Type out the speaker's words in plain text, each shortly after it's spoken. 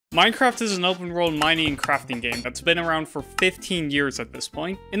Minecraft is an open world mining and crafting game that's been around for 15 years at this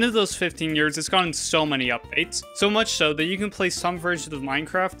point. And in those 15 years, it's gotten so many updates. So much so that you can play some versions of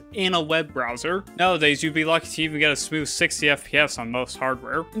Minecraft in a web browser. Nowadays, you'd be lucky to even get a smooth 60 FPS on most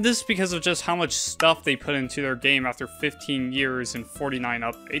hardware. And this is because of just how much stuff they put into their game after 15 years and 49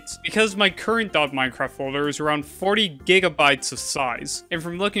 updates. Because my current .minecraft folder is around 40 gigabytes of size. And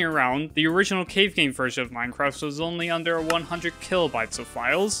from looking around, the original cave game version of Minecraft was only under 100 kilobytes of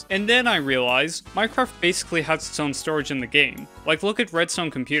files. And then I realized Minecraft basically has its own storage in the game. Like, look at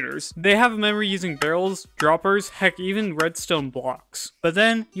Redstone computers. They have a memory using barrels, droppers, heck, even Redstone blocks. But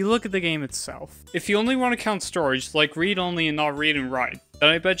then you look at the game itself. If you only want to count storage, like read only and not read and write, then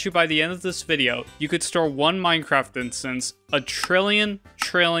I bet you by the end of this video, you could store one Minecraft instance a trillion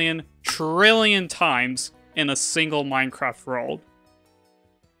times in a single Minecraft world.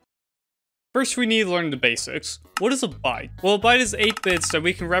 First, we need to learn the basics. What is a byte? Well, a byte is 8 bits that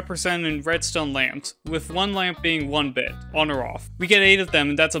we can represent in redstone lamps, with one lamp being 1 bit, on or off. We get 8 of them,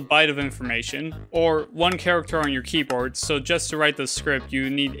 and that's a byte of information, or 1 character on your keyboard, so just to write the script, you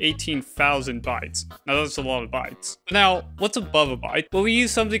need 18,000 bytes. Now, that's a lot of bytes. But now, what's above a byte? Well, we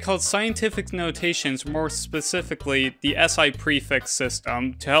use something called scientific notations, more specifically, the SI prefix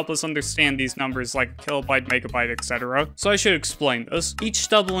system, to help us understand these numbers like kilobyte, megabyte, etc. So I should explain this. Each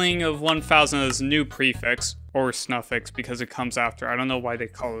doubling of 1,000 is a new prefix, or snuffix, because it comes after. I don't know why they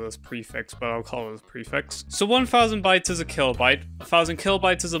call it as prefix, but I'll call it as prefix. So 1,000 bytes is a kilobyte, 1,000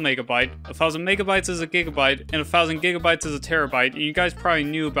 kilobytes is a megabyte, 1,000 megabytes is a gigabyte, and 1,000 gigabytes is a terabyte. And you guys probably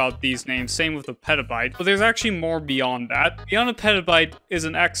knew about these names, same with a petabyte, but there's actually more beyond that. Beyond a petabyte is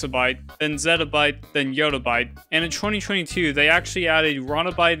an exabyte, then zettabyte, then yottabyte, and in 2022 they actually added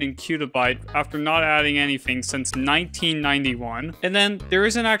ronabyte and cutabyte after not adding anything since 1991. And then there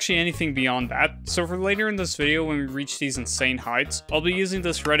isn't actually anything beyond that, so for later in this video when we reach these insane heights, I'll be using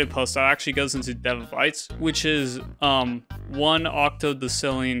this Reddit post that actually goes into devabytes, which is 1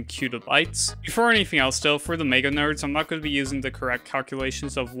 octodecillion cutabytes. Before anything else though, for the mega nerds, I'm not going to be using the correct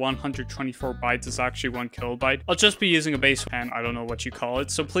calculations of 124 bytes is actually 1 kilobyte. I'll just be using a base pen, I don't know what you call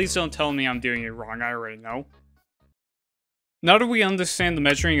it, so please don't tell me I'm doing it wrong, I already know. Now that we understand the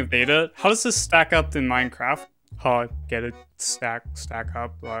measuring of data, how does this stack up in Minecraft? Oh, get it? Stack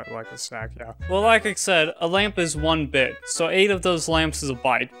up, like a stack, yeah. Well, like I said, a lamp is 1 bit, so 8 of those lamps is a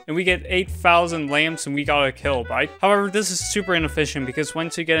byte, and we get 8,000 lamps and we got a kilobyte. However, this is super inefficient because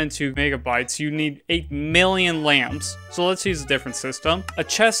once you get into megabytes, you need 8 million lamps. So let's use a different system. A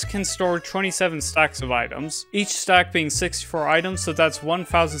chest can store 27 stacks of items, each stack being 64 items, so that's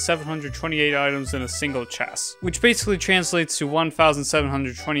 1,728 items in a single chest, which basically translates to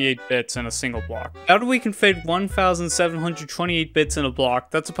 1,728 bits in a single block. How do we can fit 1,728 bits in a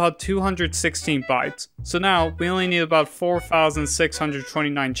block? That's about 216 bytes. So now, we only need about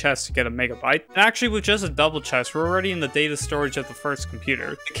 4,629 chests to get a megabyte. And actually, with just a double chest, we're already in the data storage of the first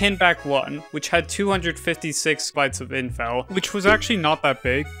computer, the Kinback 1, which had 256 bytes of info, which was actually not that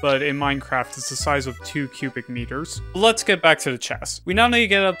big, but in Minecraft, it's the size of 2 cubic meters. But let's get back to the chest. We now need to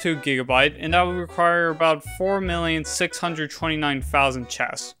get up to a gigabyte, and that would require about 4,629,000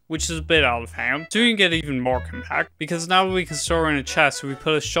 chests, which is a bit out of hand. So we can get even more compact, because now that we can store in a chest, if we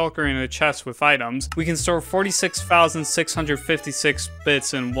put a shulker in a chest with items, we can store 46,656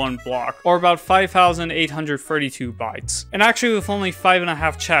 bits in 1 block, or about 5,832 bytes. And actually with only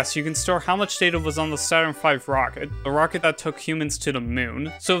 5.5 chests, you can store how much data was on the Saturn V rocket, the rocket that took humans to the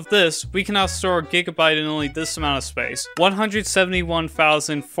moon. So with this, we can now store a gigabyte in only this amount of space,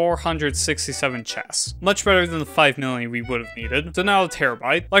 171,467 chests. Much better than the 5 million we would have needed. So now a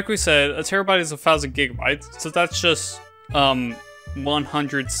terabyte. Like we said, a terabyte is 1,000 gigabytes, so that's just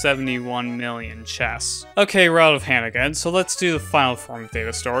 171 million chests. Okay, we're out of hand again, so let's do the final form of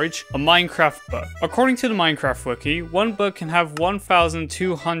data storage, a Minecraft book. According to the Minecraft wiki, one book can have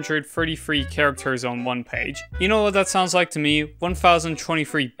 1,233 characters on one page. You know what that sounds like to me?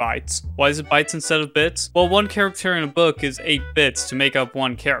 1,023 bytes. Why is it bytes instead of bits? Well, one character in a book is 8 bits to make up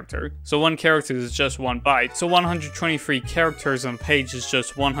one character, so one character is just 1 byte, so 123 characters on a page is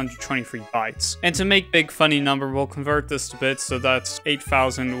just 123 bytes. And to make big funny number, we'll convert this to bits, so that's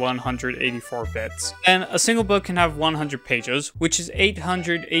 8,184 bits. And a single book can have 100 pages, which is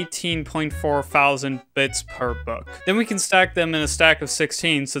 818.4 thousand bits per book. Then we can stack them in a stack of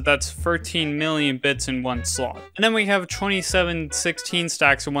 16, so that's 13 million bits in 1 slot. And then we have 27 16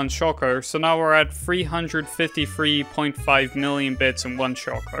 stacks in 1 shulker, so now we're at 353.5 million bits in 1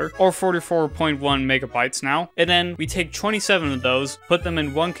 shulker, or 44.1 megabytes now. And then we take 27 of those, put them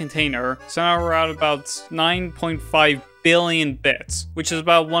in 1 container, so now we're at about 9.5 billion bits, which is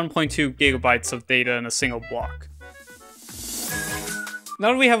about 1.2 gigabytes of data in a single block.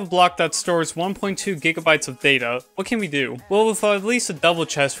 Now that we have a block that stores 1.2 gigabytes of data, what can we do? Well, with at least a double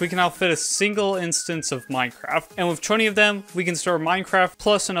chest, we can now fit a single instance of Minecraft, and with 20 of them, we can store Minecraft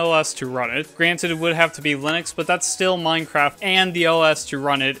plus an OS to run it. Granted, it would have to be Linux, but that's still Minecraft and the OS to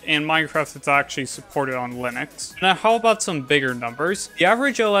run it, and Minecraft is actually supported on Linux. Now, how about some bigger numbers? The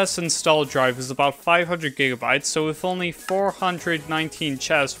average OS installed drive is about 500 gigabytes, so with only 419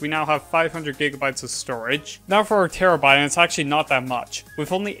 chests, we now have 500 gigabytes of storage. Now for our terabyte, and it's actually not that much.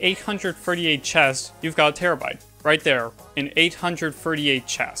 With only 838 chests, you've got a terabyte. Right there, in 838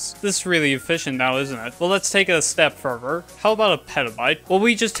 chests. This is really efficient now, isn't it? Well, let's take it a step further. How about a petabyte? Well,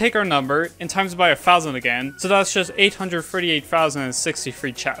 we just take our number and times it by 1,000 again, so that's just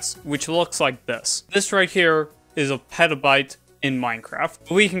 838,063 chests, which looks like this. This right here is a petabyte in Minecraft.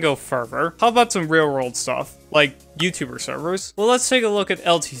 But we can go further. How about some real world stuff, like YouTuber servers? Well, let's take a look at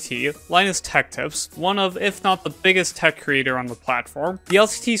LTT, Linus Tech Tips, one of, if not the biggest tech creator on the platform. The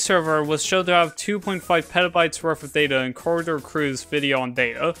LTT server was shown to have 2.5 petabytes worth of data in Corridor Crew's video on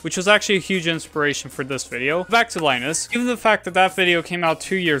data, which was actually a huge inspiration for this video. Back to Linus. Given the fact that that video came out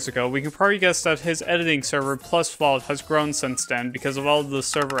 2 years ago, we can probably guess that his editing server plus Vault has grown since then because of all of the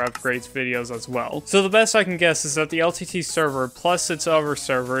server upgrades videos as well. So the best I can guess is that the LTT server plus its other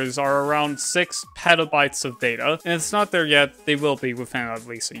servers are around 6 petabytes of data, and it's not there yet. They will be within at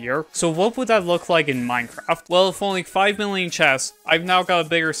least a year. So what would that look like in Minecraft? Well, with only 5 million chests, I've now got a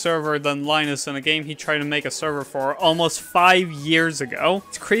bigger server than Linus in a game he tried to make a server for almost 5 years ago.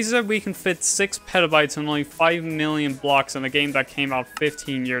 It's crazy that we can fit 6 petabytes and only 5 million blocks in a game that came out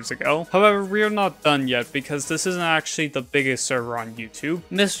 15 years ago. However, we're not done yet because this isn't actually the biggest server on YouTube.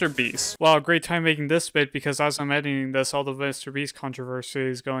 Mr. Beast. Wow, great time making this bit because as I'm editing this, all the Mr. Beast controversy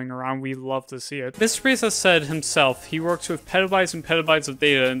is going around. We love to see it. Mr. Beast has said himself he works with petabytes and petabytes of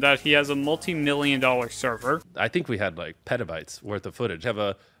data and that he has a multi-million-dollar server. I think we had like petabytes worth of footage. Have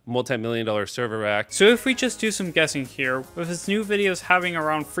a multi-million-dollar server rack. So if we just do some guessing here, with his new videos having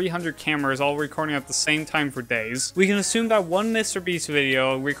around 300 cameras all recording at the same time for days, we can assume that one Mr. Beast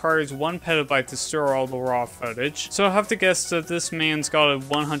video requires 1 petabyte to store all the raw footage. So I have to guess that this man's got a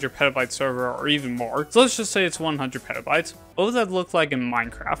 100 petabyte server or even more. So let's just say it's 100 petabytes. What would that look like in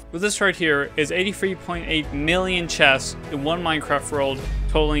Minecraft? Well, this right here is 83.8 million chests in one Minecraft world,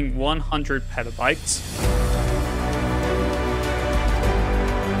 totaling 100 petabytes.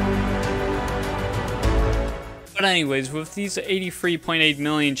 But anyways, with these 83.8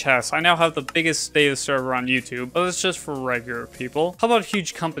 million chests, I now have the biggest data server on YouTube, but it's just for regular people. How about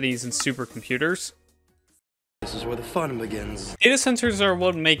huge companies and supercomputers? This is where the fun begins. Data centers are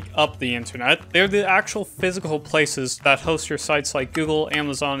what make up the internet. They're the actual physical places that host your sites like Google,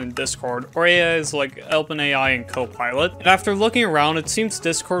 Amazon, and Discord, or AIs like OpenAI and Copilot. And after looking around, it seems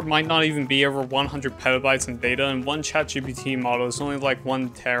Discord might not even be over 100 petabytes in data, and one ChatGPT model is only like 1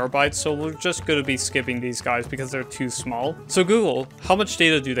 terabyte, so we're just gonna be skipping these guys because they're too small. So Google, how much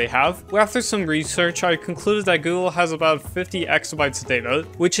data do they have? Well, after some research, I concluded that Google has about 50 exabytes of data,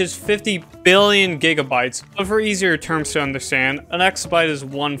 which is 50 billion gigabytes. But for easier terms to understand, an exabyte is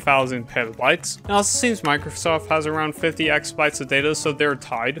 1,000 petabytes. It also seems Microsoft has around 50 exabytes of data, so they're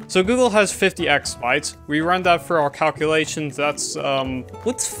tied. So Google has 50 exabytes. We run that for our calculations. That's,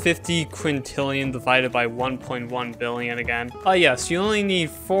 what's 50 quintillion divided by 1.1 billion again? Yes, you only need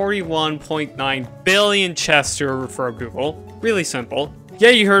 41.9 billion chests for Google. Really simple. Yeah,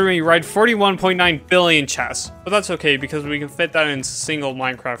 you heard me right, 41.9 billion chests. But that's okay because we can fit that in a single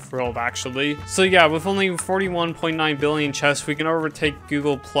Minecraft world actually. So yeah, with only 41.9 billion chests, we can overtake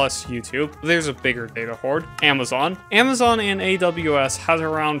Google plus YouTube. There's a bigger data hoard. Amazon. Amazon and AWS has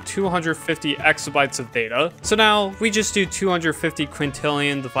around 250 exabytes of data. So now we just do 250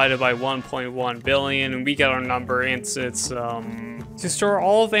 quintillion divided by 1.1 billion and we get our number. And it's to store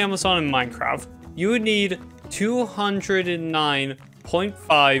all of Amazon in Minecraft, you would need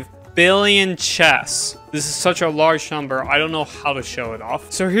 209.5 billion chests. This is such a large number, I don't know how to show it off.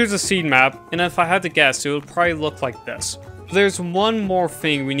 So here's a seed map, and if I had to guess, it would probably look like this. There's one more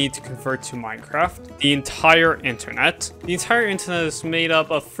thing we need to convert to Minecraft. The entire internet. The entire internet is made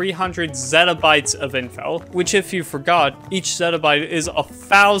up of 300 zettabytes of info, which if you forgot, each zettabyte is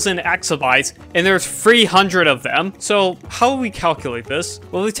 1,000 exabytes, and there's 300 of them. So how will we calculate this?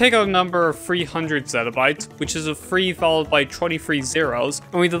 Well, we take a number of 300 zettabytes, which is a 3 followed by 23 zeros,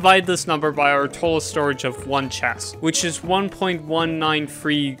 and we divide this number by our total storage of one chest, which is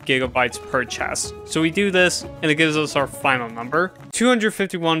 1.193 gigabytes per chest. So we do this, and it gives us our final number,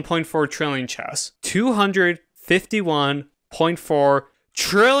 251.4 trillion chests. 251.4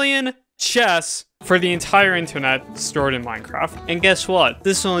 trillion chests for the entire internet stored in Minecraft. And guess what?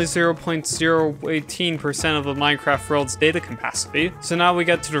 This is only 0.018% of a Minecraft world's data capacity. So now we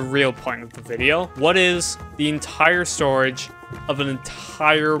get to the real point of the video. What is the entire storage of an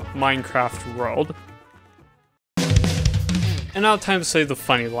entire Minecraft world? And now time to say the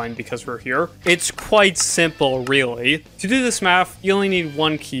funny line because we're here. It's quite simple, really. To do this math, you only need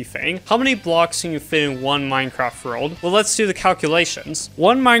one key thing. How many blocks can you fit in one Minecraft world? Well, let's do the calculations.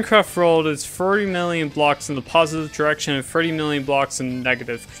 One Minecraft world is 40 million blocks in the positive direction and 30 million blocks in the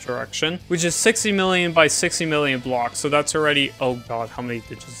negative direction, which is 60 million by 60 million blocks. So that's already, oh god, how many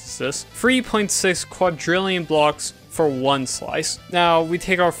digits is this? 3.6 quadrillion blocks for one slice. Now, we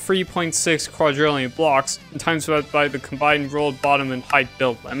take our 3.6 quadrillion blocks and times that by the combined world bottom and height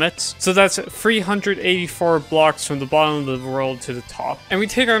build limits. So that's 384 blocks from the bottom of the world to the top. And we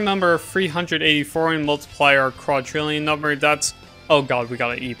take our number of 384 and multiply our quadrillion number. That's, oh god, we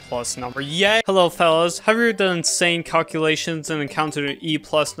got an E plus number. Yay! Hello fellas, have you ever done insane calculations and encountered an E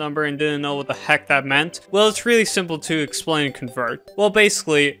plus number and didn't know what the heck that meant? Well, it's really simple to explain and convert. Well,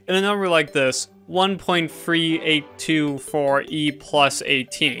 basically, in a number like this, 1.3824 E plus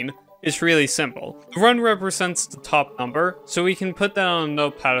 18. It's really simple. The 1 represents the top number, so we can put that on a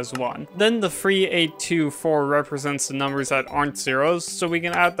notepad as 1. Then the 3824 represents the numbers that aren't zeros, so we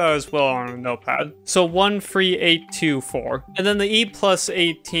can add that as well on a notepad. So 13824. And then the E plus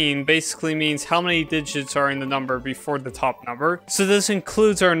 18 basically means how many digits are in the number before the top number. So this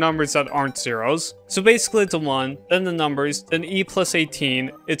includes our numbers that aren't zeros. So basically it's a 1, then the numbers, then E plus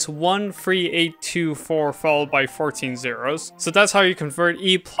 18, it's 13824 followed by 14 zeros. So that's how you convert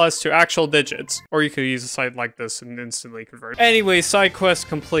E plus to actual digits. Or you could use a site like this and instantly convert. Anyway, side quest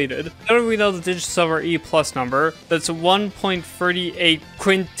completed. Now that we know the digits of our E plus number, that's 1.38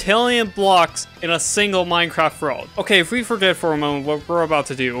 quintillion blocks in a single Minecraft world. Okay, if we forget for a moment what we're about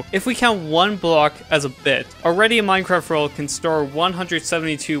to do, if we count one block as a bit, already a Minecraft world can store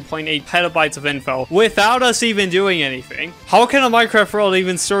 172.8 petabytes of info without us even doing anything. How can a Minecraft world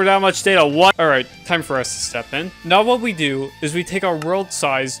even store that much data? What? Alright, time for us to step in. Now what we do is we take our world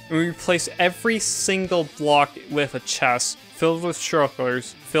size and we replace every single block with a chest filled with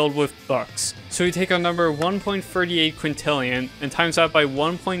shulkers, filled with books. So we take our number 1.38 quintillion and times that by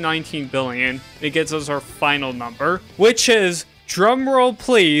 1.19 billion, and it gets us our final number, which is, drumroll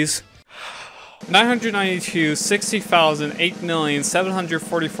please, 992, 60,000,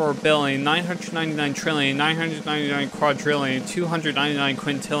 8,744,000,000, 999 trillion, 999 quadrillion, 299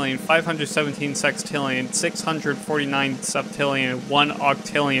 quintillion, 517 sextillion, 649 septillion, 1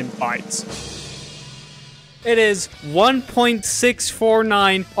 octillion bytes. It is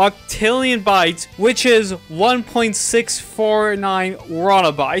 1.649 octillion bytes, which is 1.649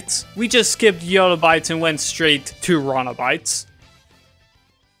 ronabytes. We just skipped yottabytes and went straight to ronabytes.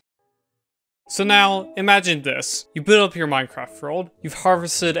 So now, imagine this. You build up your Minecraft world, you've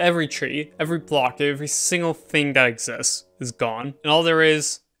harvested every tree, every block, every single thing that exists is gone, and all there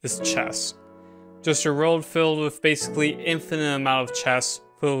is chests. Just a world filled with basically infinite amount of chests,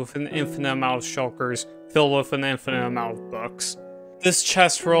 filled with an infinite amount of shulkers, filled with an infinite amount of books. This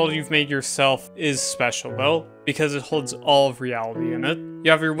chest world you've made yourself is special though, because it holds all of reality in it.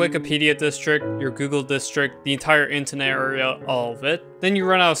 You have your Wikipedia district, your Google district, the entire internet area, all of it. Then you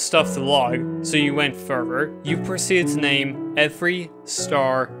run out of stuff to log, so you went further. You proceeded to name every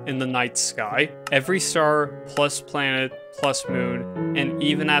star in the night sky, every star plus planet plus moon, and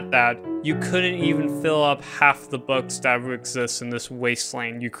even at that, you couldn't even fill up half the books that would exist in this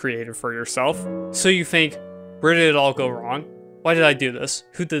wasteland you created for yourself. So you think, where did it all go wrong? Why did I do this?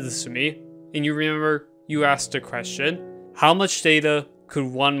 Who did this to me? And you remember, you asked a question. How much data could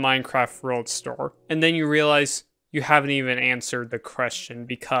one Minecraft world store? And then you realize you haven't even answered the question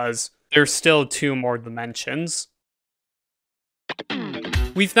because there's still 2 more dimensions.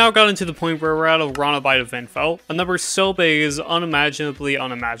 We've now gotten to the point where we're at a ronabyte of info. A number so big is unimaginably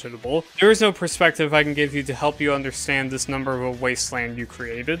unimaginable. There is no perspective I can give you to help you understand this number of a wasteland you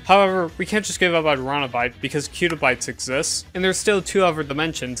created. However, we can't just give up on ronabyte because cutabytes exist, and there's still 2 other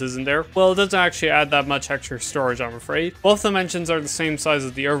dimensions, isn't there? Well, it doesn't actually add that much extra storage, I'm afraid. Both dimensions are the same size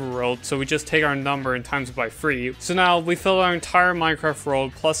as the overworld, so we just take our number and times it by 3. So now we fill our entire Minecraft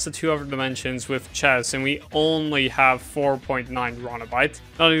world plus the 2 other dimensions with chests, and we only have 4.9 ronabytes.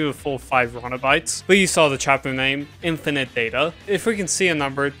 not even a full 5 runabytes. But you saw the chapter name, infinite data. If we can see a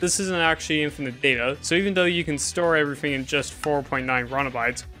number, this isn't actually infinite data, so even though you can store everything in just 4.9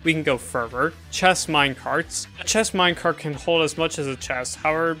 runabytes, we can go further. Chest minecarts. A chest minecart can hold as much as a chest,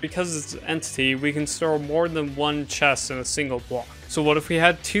 however, because it's an entity, we can store more than one chest in a single block. So what if we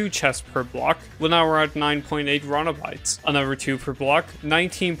had 2 chests per block? Well, now we're at 9.8 runabytes. Another 2 per block,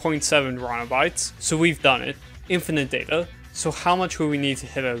 19.7 runabytes. So we've done it. Infinite data. So how much would we need to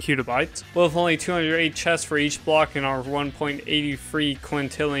hit a cutabyte? Well, if only 208 chests for each block in our 1.83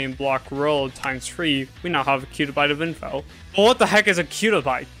 quintillion block world times 3, we now have a cutabyte of info. Well, what the heck is a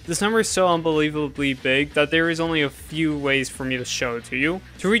cutabyte? This number is so unbelievably big that there is only a few ways for me to show it to you.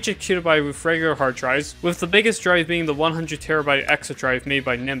 To reach a cutabyte with regular hard drives, with the biggest drive being the 100 terabyte extra drive made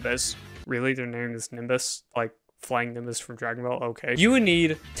by Nimbus. Really, their name is Nimbus? Like Flying Nimbus from Dragon Ball? Okay. You would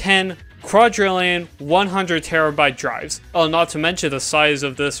need 10 quadrillion 100 terabyte drives. Oh, not to mention the size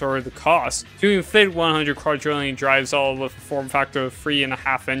of this or the cost. To even fit 100 quadrillion drives all with a form factor of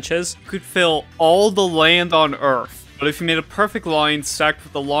 3.5 inches, you could fill all the land on Earth. But if you made a perfect line stacked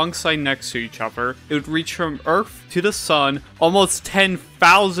with the long side next to each other, it would reach from Earth to the Sun almost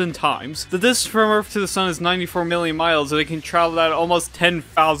 10,000 times. The distance from Earth to the Sun is 94 million miles, and they can travel that almost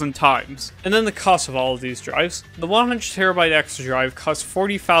 10,000 times. And then the cost of all of these drives. The 100 terabyte extra drive costs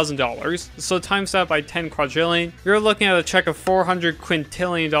 $40,000, so times that by 10 quadrillion, you're looking at a check of $400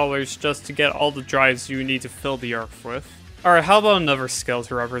 quintillion just to get all the drives you need to fill the Earth with. Alright, how about another scale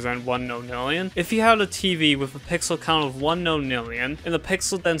to represent 1 known million? If you had a TV with a pixel count of 1 known million and the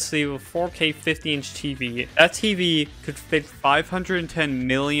pixel density of a 4K 50-inch TV, that TV could fit 510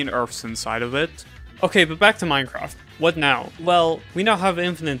 million Earths inside of it. Okay, but back to Minecraft. What now? Well, we now have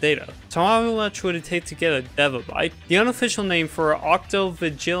infinite data. So how much would it take to get a devabyte? The unofficial name for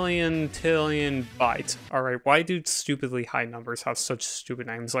octovigillion byte. Alright, why do stupidly high numbers have such stupid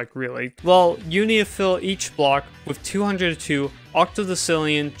names, like really? Well, you need to fill each block with 202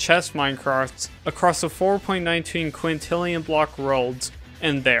 octodecillion chest minecarts across the 4.19 quintillion block worlds.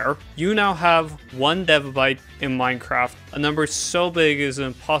 And there, you now have 1 devabyte in Minecraft, a number so big it is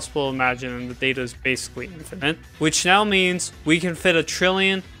impossible to imagine and the data is basically infinite, which now means we can fit a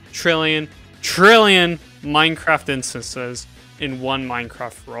trillion Minecraft instances in one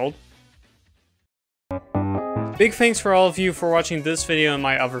Minecraft world. Big thanks for all of you for watching this video and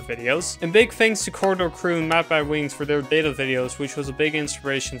my other videos, and big thanks to Corridor Crew and Map by Wings for their data videos, which was a big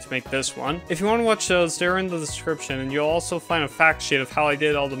inspiration to make this one. If you want to watch those, they're in the description, and you'll also find a fact sheet of how I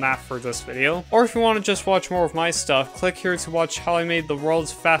did all the math for this video. Or if you want to just watch more of my stuff, click here to watch how I made the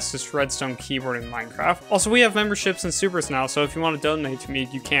world's fastest redstone keyboard in Minecraft. Also, we have memberships and supers now, so if you want to donate to me,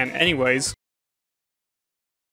 you can anyways.